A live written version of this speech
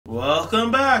Welcome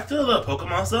back to the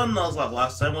Pokemon Sun Nuzlocke.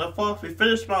 Last time we left off, we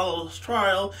finished Milo's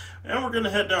trial, and we're going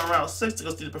to head down Route 6 to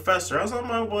go see the professor. I was on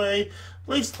my way, at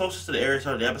least closest to the area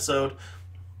start of the episode.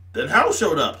 Then Hal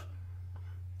showed up.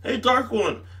 Hey, Dark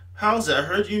One, how's it? I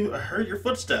heard your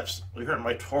footsteps. You heard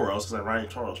my Tauros, because I'm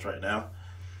riding Tauros right now.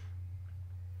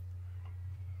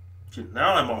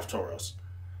 Now I'm off Tauros.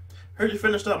 Heard you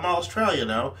finished up Milo's trial, you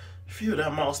know. Phew,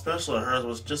 that Mile special of hers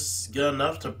was just good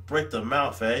enough to break them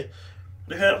out, eh?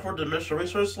 You're heading for the Dimensional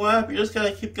Research Lab? You just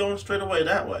gotta keep going straight away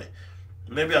that way.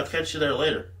 Maybe I'll catch you there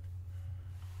later.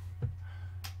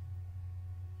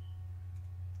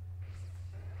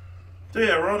 So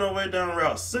yeah, we're on our way down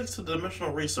Route 6 to the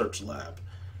Dimensional Research Lab.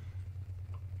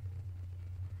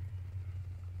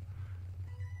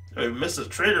 We missed a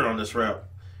trainer on this route.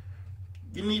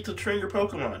 You need to train your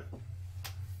Pokemon.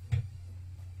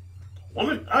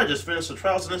 Woman, I just finished the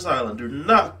trials on this island. Do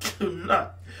not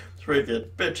throw your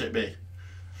bitch at me.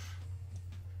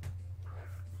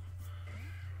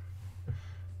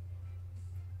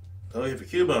 Oh, you have a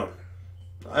Cubone.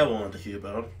 I wanted a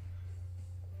Cubone.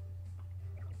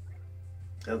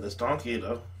 Got this donkey,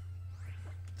 though.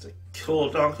 It's a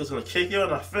cool donkey who's gonna kick you in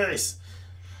the face.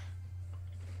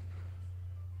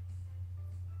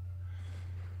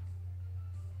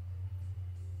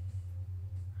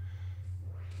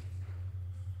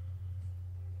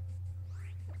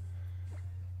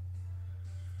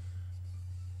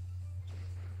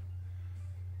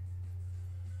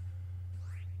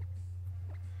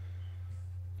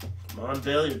 Come on,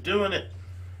 Dale, you're doing it.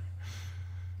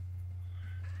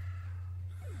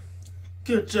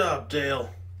 Good job,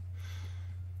 Dale.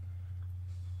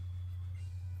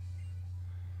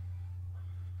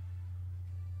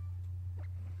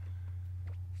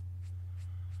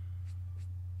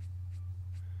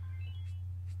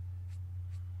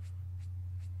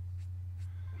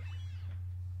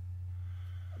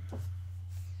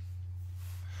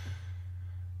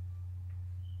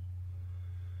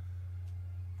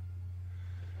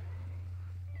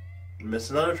 Miss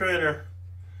another trainer.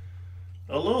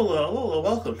 Alola,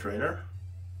 welcome, trainer.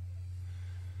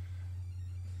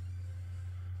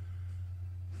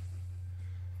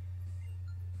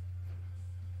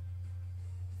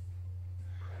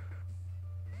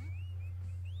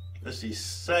 Let's see,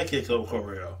 Psychic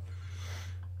Choreo.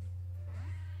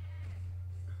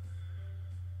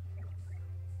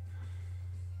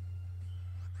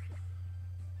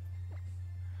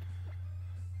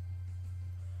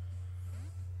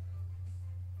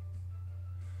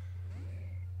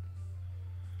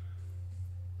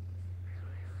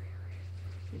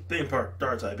 Theme Park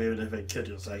Dark type, even if it could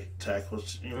use Psychic Attack,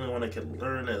 which the only one I could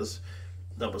learn is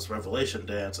Doubles Revelation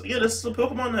Dance. Yeah, this is a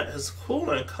Pokemon that is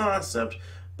cool in concept,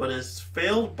 but is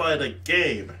failed by the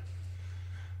game.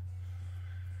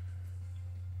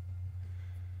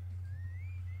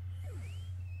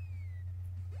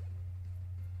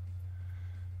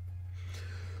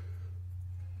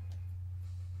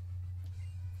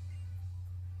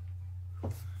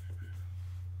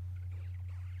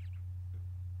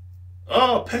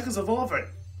 Oh, Peck is evolving.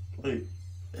 Wait,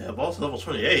 yeah, evolved to level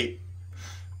 28.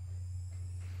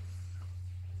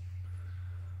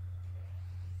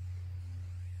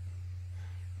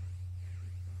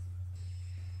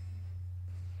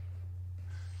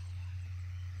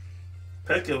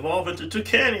 Peck evolved into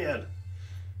Toucannon.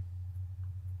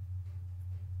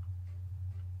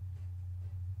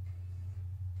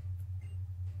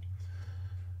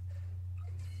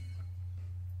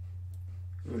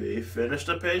 We finished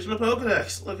a page in the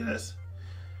Pokedex. Look at this.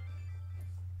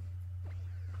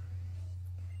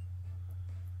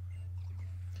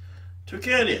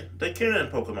 Toucannon, the cannon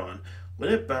Pokemon.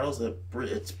 When it battles,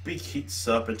 its beak heats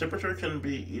up, and temperature can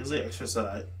be easily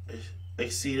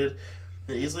exceeded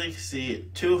and easily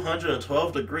exceed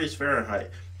 212 degrees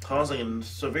Fahrenheit, causing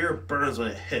severe burns when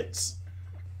it hits.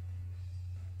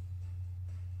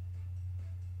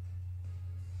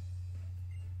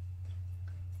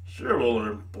 Sure, we'll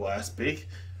learn Blast Beak.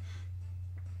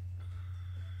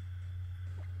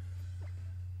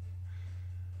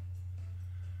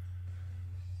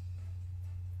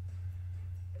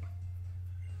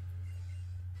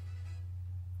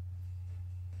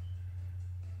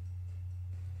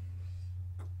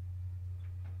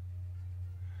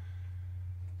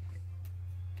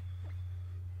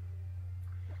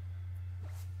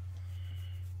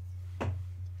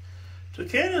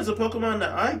 Toucannon is a Pokemon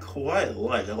that I quite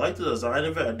like. I like the design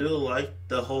of it. I do like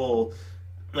the whole,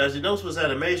 as you notice with this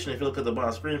animation, if you look at the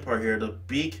bottom screen part here, the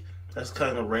beak, that's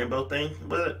kind of a rainbow thing,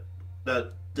 but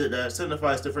that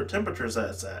signifies different temperatures that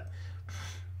it's at.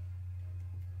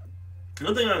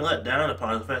 One thing I'm let down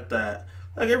upon is the fact that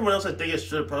Like everyone else, I think it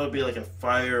should probably be like a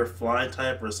fire flying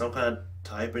type or some kind of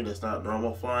typing that's not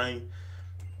normal flying.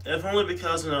 If only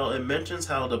because, it mentions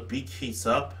how the beak heats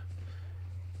up.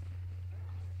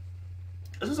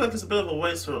 It seems like it's a bit of a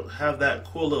waste to have that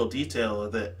cool little detail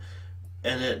of it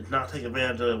and it not take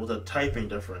advantage of it with a typing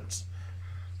difference.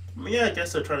 I mean, yeah, I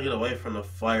guess they're trying to get away from the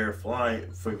fire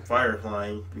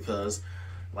flying because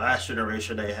last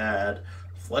generation they had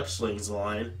Fletchling's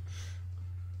line.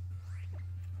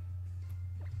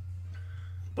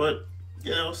 But,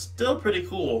 still pretty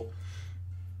cool.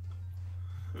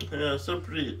 Yeah, it's still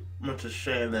pretty much a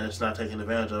shame that it's not taking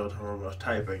advantage of it from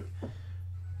typing.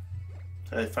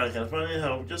 I find it kind of funny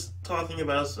how we're just talking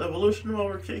about evolution while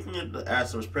we're kicking it the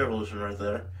ass of its pre-evolution right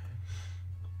there.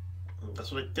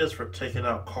 That's what it gets for taking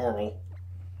out Carl.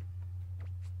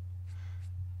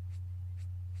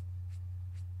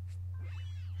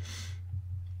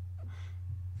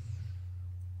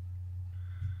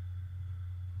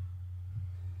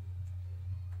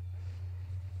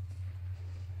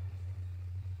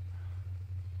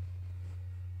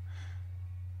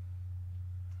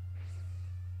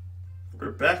 We're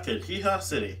back in Hee Haw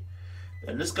City,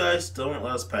 and this guy still won't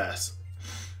let us pass.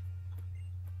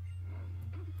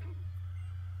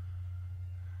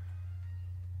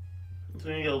 So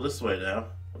we go this way now.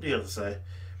 What do you have to say?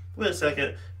 Wait a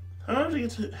second. How do you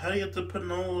get to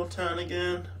Panola Town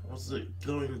again? Was it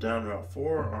going down Route 4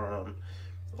 or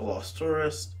a Lost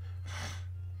Tourist?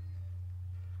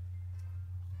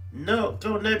 No,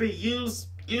 go Nebby, use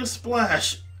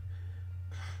Splash.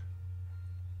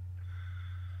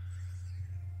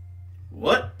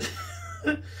 What?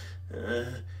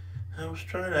 I was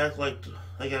trying to act like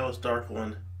I was Dark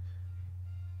One.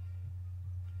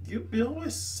 You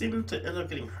always seem to end up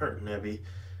getting hurt, Nebby.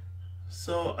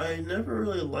 So I never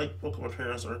really liked Pokemon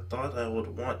trainers or thought I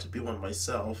would want to be one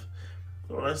myself.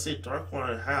 But when I see Dark One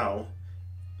and How,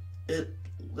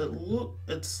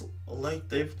 it's like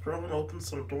they've thrown open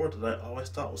some door that I always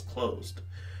thought was closed.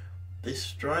 They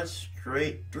stride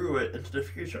straight through it into the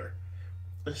future.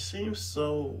 It seems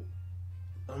so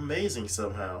amazing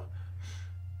somehow.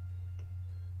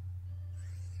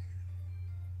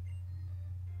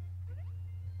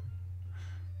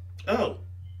 Oh.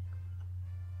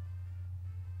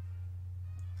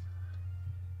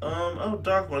 Oh,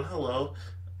 Dark One, hello.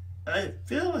 I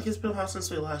feel like it's been a while since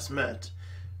we last met.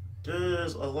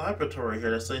 There's a laboratory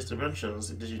here that studies dimensions.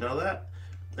 Did you know that?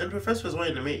 And the professor was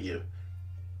waiting to meet you.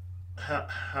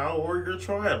 How were your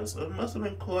trials? It must have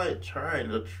been quite trying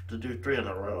to do 3 in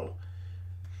a row.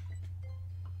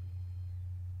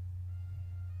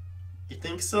 You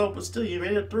think so? But still, you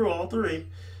made it through all 3.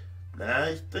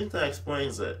 I think that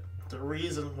explains it. The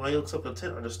reason why you look so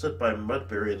content understood by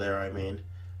Mudberry there, I mean.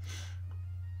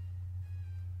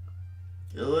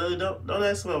 You really don't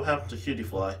ask about what happened to Cutie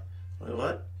Fly. Wait,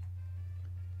 what?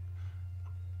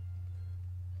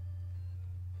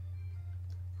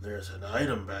 There's an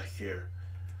item back here.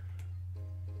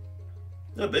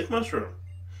 A big mushroom.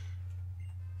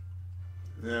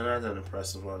 Yeah, not that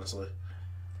impressive, honestly.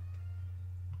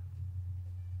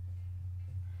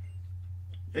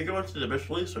 You're going to the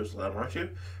Dimensional Research Lab, aren't you?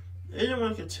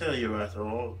 Anyone can tell you, after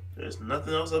all. There's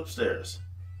nothing else upstairs.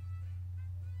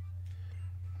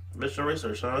 Dimensional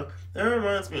Research, huh? That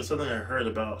reminds me of something I heard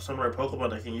about some rare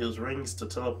Pokemon that can use rings to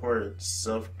teleport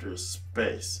itself through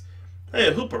space. Hey,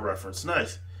 a Hooper reference.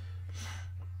 Nice.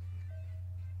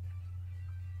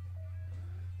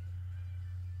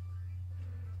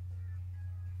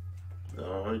 The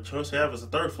only choice you have is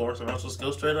the 3rd floor, so I'll just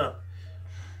go straight up.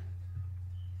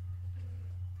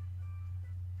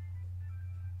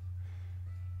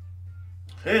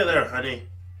 Hey there, honey.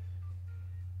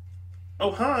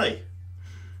 Oh, hi.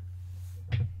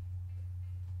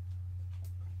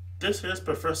 This here's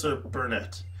Professor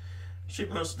Burnett. She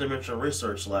runs the Dimensional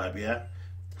Research Lab, yeah?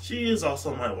 She is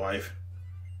also my wife.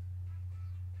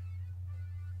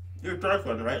 You're a Dark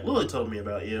One, right? Lily told me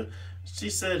about you. She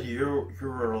said you're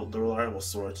the reliable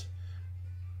sort.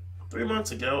 3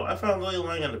 months ago, I found Lily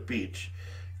lying on the beach.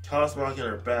 Cosmog in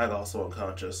her bag, also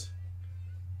unconscious.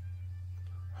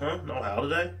 Huh? No How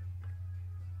today?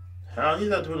 How? He's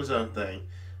not doing his own thing.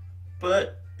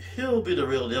 But he'll be the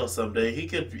real deal someday. He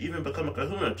could even become a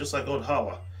kahuna, just like old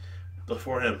Hala.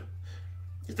 Before him.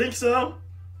 You think so?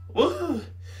 Woo!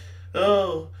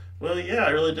 Oh, well, yeah,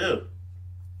 I really do.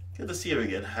 Good to see you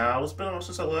again, Hal. It's been a while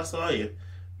since I last saw you.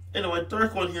 Anyway,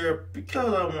 Dark One here,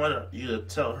 because I wanted you to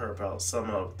tell her about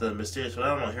some of the mysterious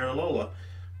phenomena here in Alola.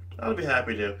 I'll be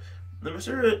happy to. The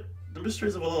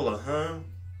mysteries of Alola, huh?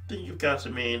 Then you've got to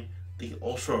mean the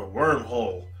Ultra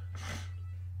Wormhole.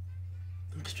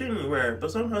 Extremely rare,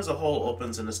 but sometimes a hole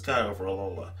opens in the sky over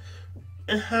Alola.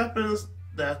 It happens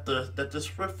that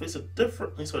this rift leads to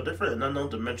a different and unknown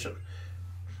dimension.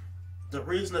 The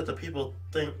reason that people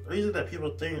think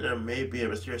there may be a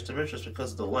mysterious dimension is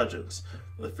because of the legends,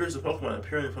 the fears of Pokemon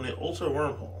appearing from the ultra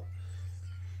wormhole.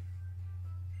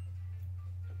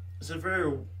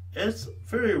 It's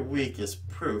very weak as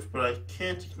proof, but I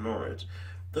can't ignore it.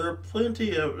 There's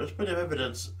plenty of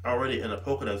evidence already in the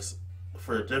Pokedex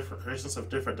for instance of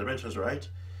different dimensions, right?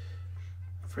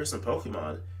 For instance,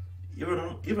 Pokemon,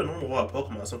 even normal wild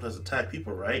Pokemon sometimes attack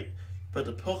people, right? But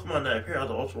the Pokemon that appear out of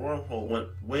the Ultra Wormhole went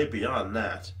way beyond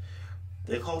that.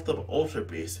 They called them Ultra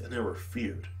Beasts, and they were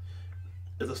feared.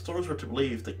 If the stories were to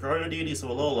believe, the guardian deities of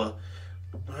Alola,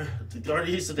 the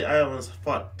guardians of the islands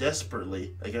fought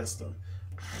desperately against them.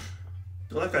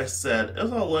 Like I said,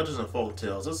 it's all legends and folk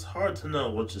tales. It's hard to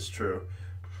know which is true.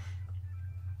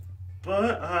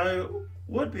 But I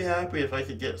would be happy if I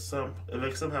could somehow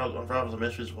unravel the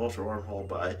mysteries of Ultra Wormhole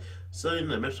by studying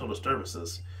the dimensional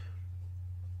disturbances.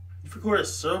 You've recorded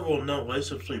several known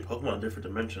relationships between Pokemon in different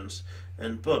dimensions,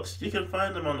 and books. You can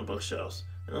find them on the bookshelves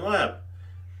in the lab.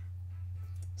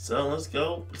 So let's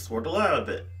go explore the lab a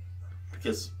bit,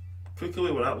 because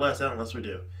Kukui will not last out unless we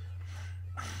do.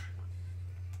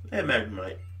 Hey,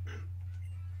 Magnemite.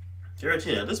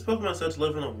 Giratina, this Pokemon is said to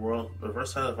live in a world the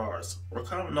reverse side of ours, where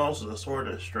common knowledge is a sword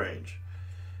and strange.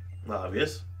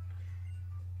 Obvious.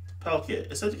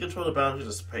 Palkia is said to control the boundaries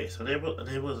of space, enable it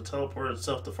to teleport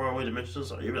itself to faraway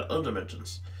dimensions or even other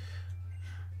dimensions.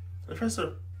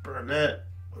 Professor Burnett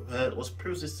was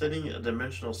previously studying a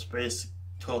dimensional space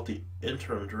called the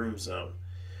Interim Dream Zone.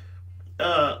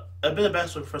 A bit of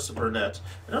backstory for Professor Burnett.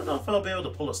 I don't know if I'll be able to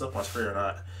pull this up on screen or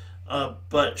not.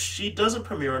 But she doesn't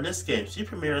premiere in this game. She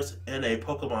premieres in a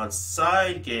Pokemon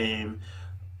side game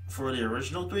for the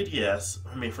original 3DS.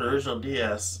 For the original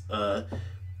DS,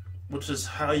 which is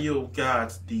how you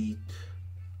got which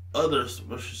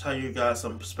is how you got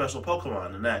some special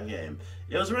Pokemon in that game.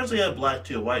 It was originally a Black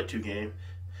 2, White 2 game.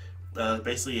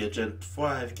 Basically a Gen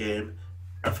 5 game.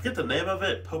 I forget the name of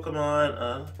it.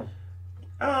 Pokemon.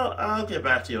 I'll get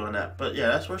back to you on that. But yeah,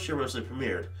 that's where she originally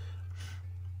premiered.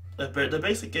 The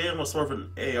basic game was sort of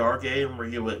an AR game where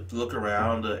you would look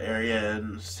around the area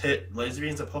and hit laser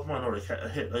beams at Pokemon or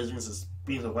hit laser beams as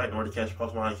beams of light in order to catch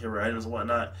Pokemon like your items and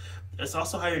whatnot. It's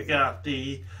also how you got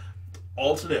the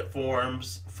alternate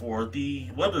forms for the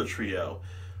Weather Trio.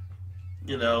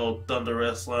 You know,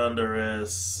 Thundurus,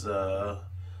 Landorus,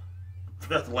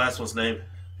 forgot the last one's name.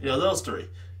 You know, those three.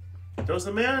 There was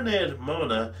a man named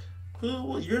Mona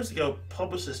who years ago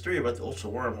published a story about the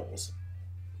Ultra Wormholes.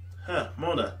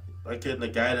 Mona, like the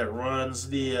guy that runs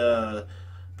the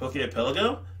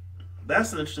Poképelago?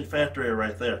 That's an interesting factoid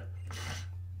right there.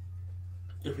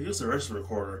 If you use the Register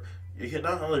Recorder, you can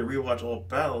not only rewatch old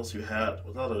battles you had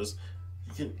with others,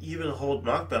 you can even hold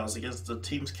mock battles against the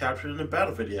teams captured in a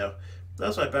battle video.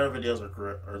 That's why battle videos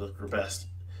are the best.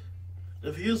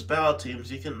 If you use battle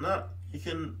teams, you can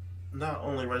not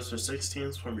only register 6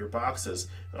 teams from your boxes,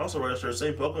 you can also register the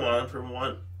same Pokemon from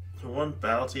one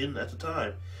battle team at a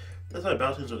time. That's why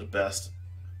battle teams are the best.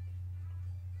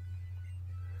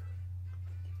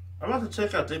 I'm about to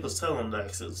check out Diglett Tunnel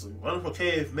Index. It's a wonderful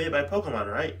cave made by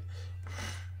Pokemon, right?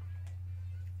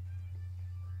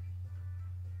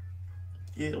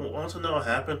 You want to know what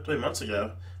happened 3 months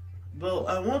ago? Well,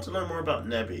 I want to learn more about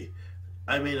Nebby.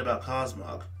 About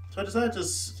Cosmog. So I decided to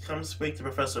come speak to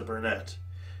Professor Burnett.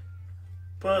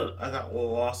 But I got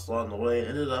lost along the way and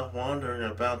ended up wandering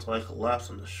about until I collapsed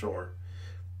on the shore.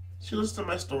 She listened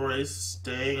to my stories,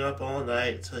 staying up all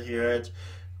night to hear it,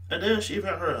 and then she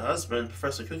got her husband,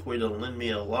 Professor Kukui, to lend me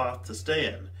a loft to stay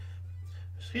in.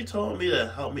 She told me to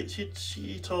help me.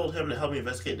 She told him to help me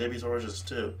investigate Nebby's origins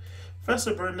too.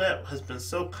 Professor Burnett has been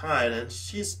so kind, and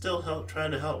she's still trying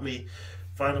to help me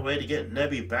find a way to get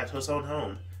Nebby back to his own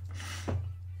home.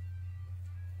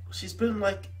 She's been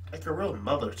like a real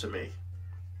mother to me.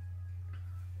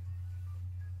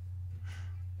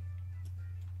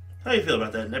 How you feel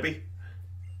about that, Nebby?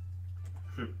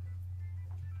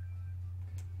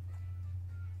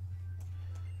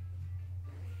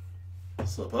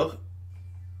 Slowpoke.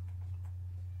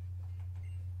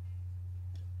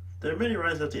 There are many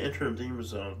rides at the Interim Dream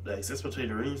Zone that exist between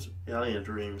dreams, reality, and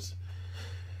dreams.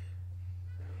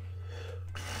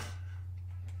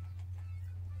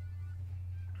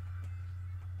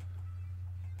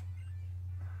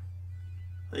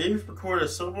 They've recorded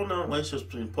several known relationships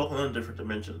between Pokemon in different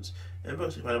dimensions, and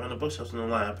books you find them on the bookshelves in the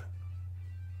lab.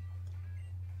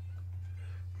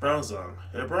 Bronzong,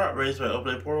 a brought raised by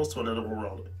opening portals to another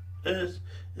world. It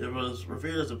was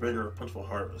revered as a bringer of plentiful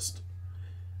harvest.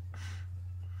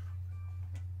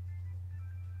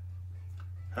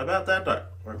 How about that,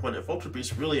 Doc? When if Ultra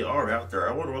Beasts really are out there,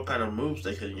 I wonder what kind of moves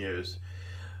they can use.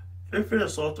 They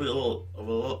finished all three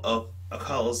of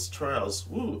Akala's trials.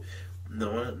 Woo!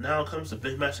 No, now comes the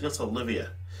big match against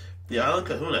Olivia. The Island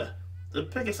Kahuna. The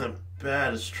biggest and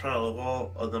baddest trial of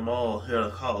all of them all here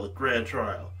at Akala, the Grand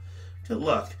Trial. Good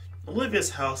luck.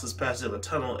 Olivia's house is passing the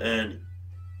tunnel in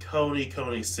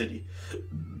Coney City.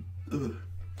 So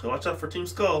watch out for Team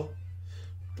Skull.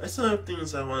 I still have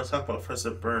things I want to talk about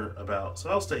President Byrne about, so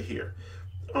I'll stay here.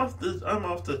 I'm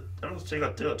off to check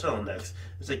out the tunnel next.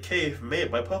 It's a cave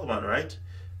made by Pokemon, right?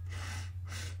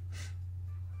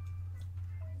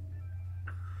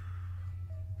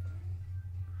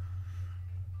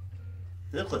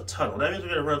 Diglett tunnel. That means we're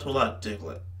gonna run into a lot of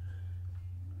Diglett.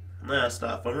 Nah,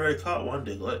 stop. I've already caught one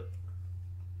Diglett.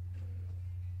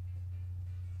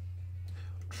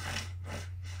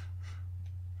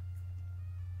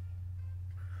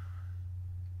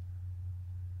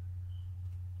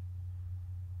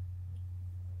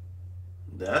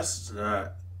 That's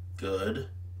not good.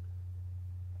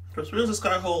 Chris, when is the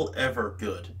sky hole ever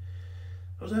good?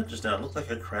 What was that just now? It looked like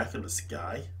a crack in the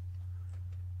sky.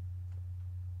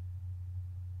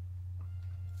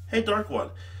 Hey, Dark One.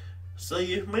 So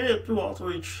you've made it through all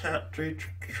three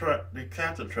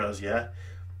captain trials, yeah?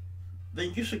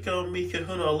 Then you should go meet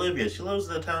Kahuna Olivia. She lives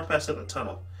in the town past the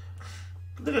tunnel.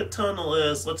 The tunnel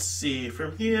is, let's see,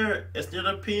 from here, it's near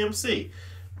the PMC.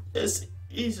 It's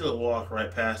easy to walk right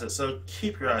past it, so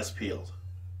keep your eyes peeled.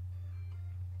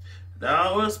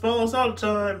 Now it's spoilers all the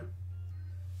time.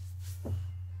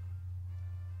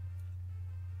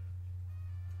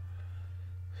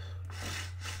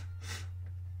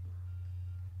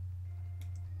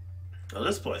 Oh,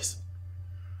 this place.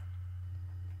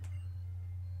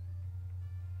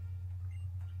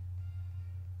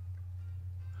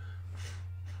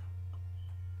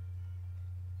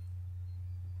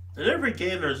 In every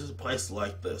game, there's just a place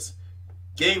like this.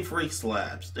 Game Freak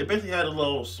Labs. They basically had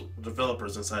little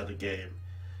developers inside the game.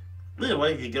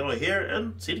 Anyway, you can go here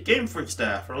and see the Game Freak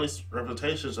staff, or at least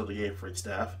representations of the Game Freak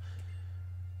staff.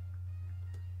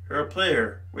 You're a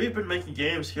player. We've been making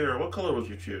games here. What color would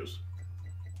you choose?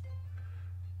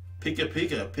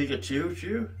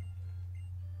 Pikachu?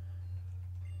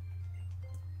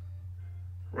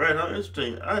 Right, how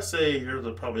interesting. I say you're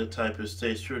probably the type who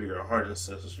stays true to your heart and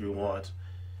says what you want.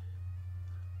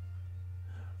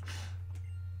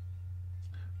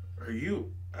 Are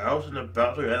you out and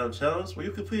about to Island Challenge? Well,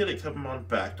 you completed it, come on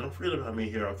back. Don't forget about me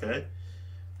here, okay?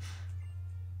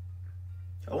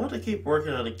 I want to keep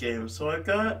working on the game, so I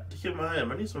got to get my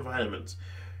item. I need some vitamins.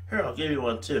 Here, I'll give you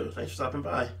one too. Thanks for stopping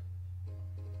by.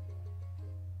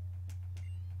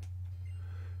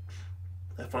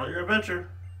 Have fun on your adventure.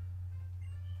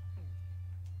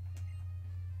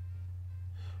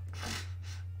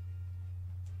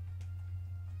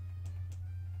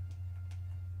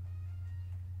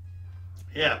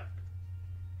 Yeah.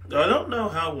 I don't know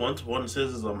how one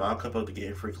says is a mock-up of the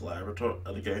Game Freak laboratory,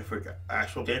 of the Game Freak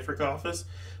actual Game Freak office,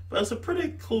 but it's a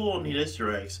pretty cool, neat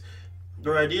Easter eggs.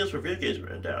 Their ideas for video games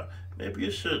written down. Maybe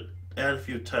you should add a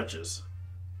few touches.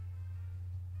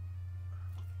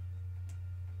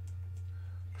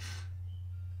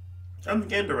 I'm the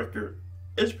game director.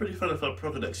 It's pretty fun to fill out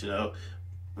Pokedex, you know.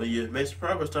 When you've made some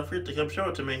progress, don't forget to come show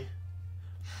it to me.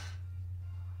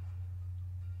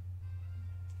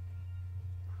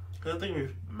 I think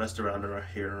we've messed around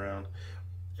here around.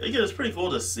 Again, it's pretty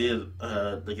cool to see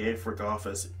the Game Freak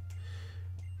office.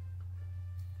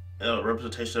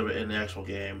 Representation of it in the actual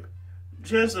game.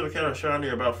 Chances of encountering shiny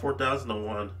are about 4,000 to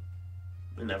 1.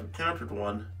 I never encountered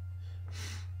one.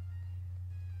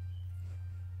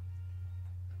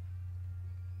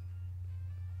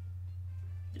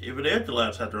 Even the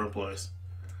Afterlabs have their own place.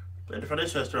 And the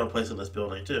Foundation has their own place in this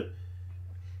building, too.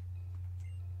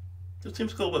 It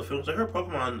seems cool, but films. I heard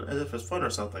Pokemon as if it's fun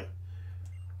or something.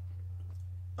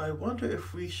 I wonder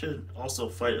if we should also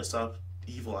fight and stop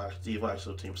the evil acts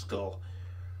of Team Skull.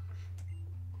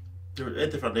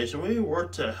 At the Foundation, we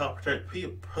work to help protect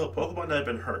Pokemon that have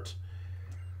been hurt.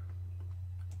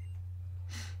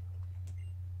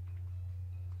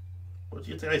 What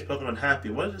do you think makes Pokemon happy?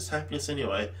 What is happiness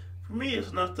anyway? For me, it's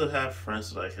enough to have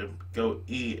friends that I can go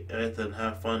eat and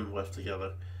have fun with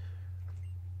together.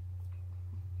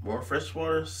 More fresh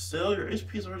water? Still, your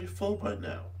HP is already full by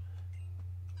now.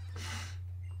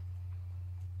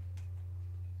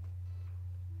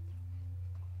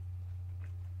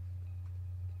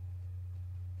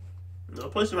 No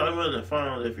place about anyone to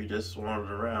find if you just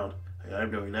wandered around, like I'm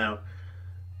doing now.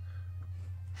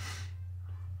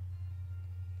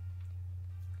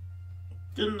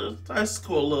 Nice,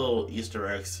 cool little Easter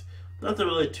eggs. Nothing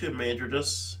really too major,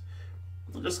 just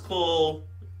cool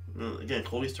Again,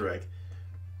 cool Easter egg.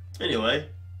 Anyway,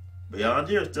 beyond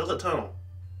here, still a tunnel.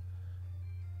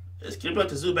 It's getting like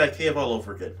the Zubat Cave all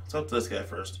over again. Let's talk to this guy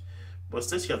first. But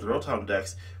since you have the Rotom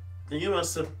Dex, then you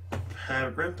must have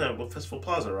a great time with Blissful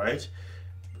Plaza, right?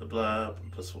 Blah,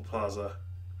 Blissful Plaza.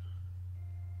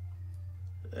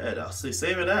 And I'll see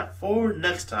saving that for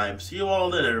next time. See you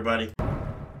all then, everybody.